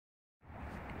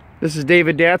This is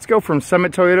David Datsko from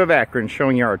Summit Toyota of Akron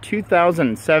showing you our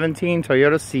 2017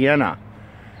 Toyota Sienna.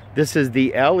 This is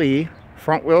the LE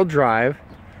front wheel drive.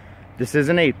 This is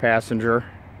an 8-passenger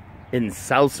in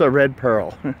Salsa red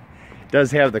pearl. It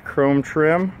does have the chrome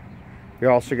trim.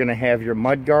 You're also going to have your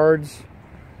mud guards.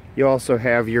 You also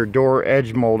have your door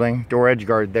edge molding, door edge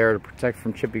guard there to protect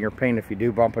from chipping or paint if you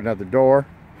do bump another door.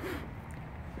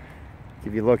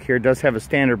 If you look here, it does have a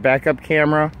standard backup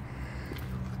camera.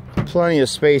 Plenty of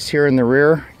space here in the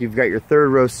rear. You've got your third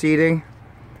row seating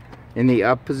in the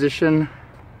up position,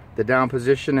 the down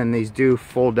position, and these do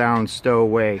fold down, stow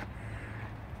away.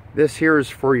 This here is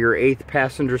for your 8th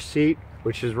passenger seat,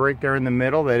 which is right there in the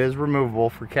middle. That is removable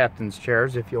for captain's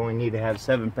chairs if you only need to have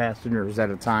 7 passengers at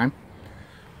a time.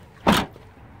 Going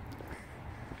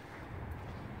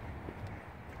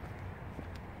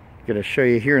to show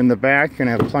you here in the back. You're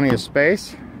going to have plenty of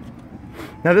space.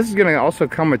 Now this is going to also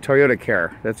come with Toyota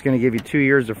Care. That's going to give you 2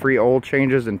 years of free oil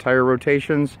changes and tire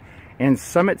rotations, and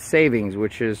Summit Savings,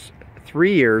 which is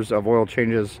 3 years of oil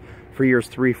changes for years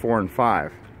 3, 4, and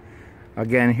 5.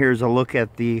 Again, here's a look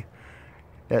at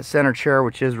that center chair,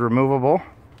 which is removable.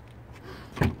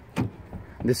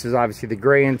 This is obviously the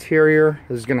gray interior.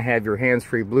 This is going to have your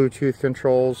hands-free Bluetooth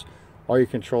controls, all your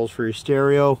controls for your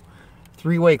stereo,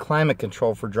 3-way climate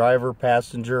control for driver,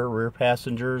 passenger, rear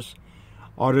passengers,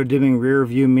 auto dimming rear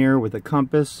view mirror with a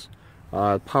compass,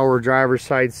 power driver's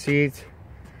side seat.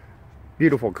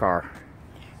 Beautiful car.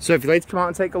 So if you'd like to come out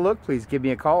and take a look, please give me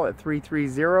a call at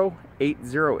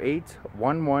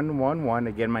 330-808-1111.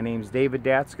 Again, my name is David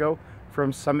Datsko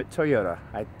from Summit Toyota.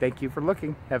 I thank you for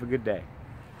looking. Have a good day.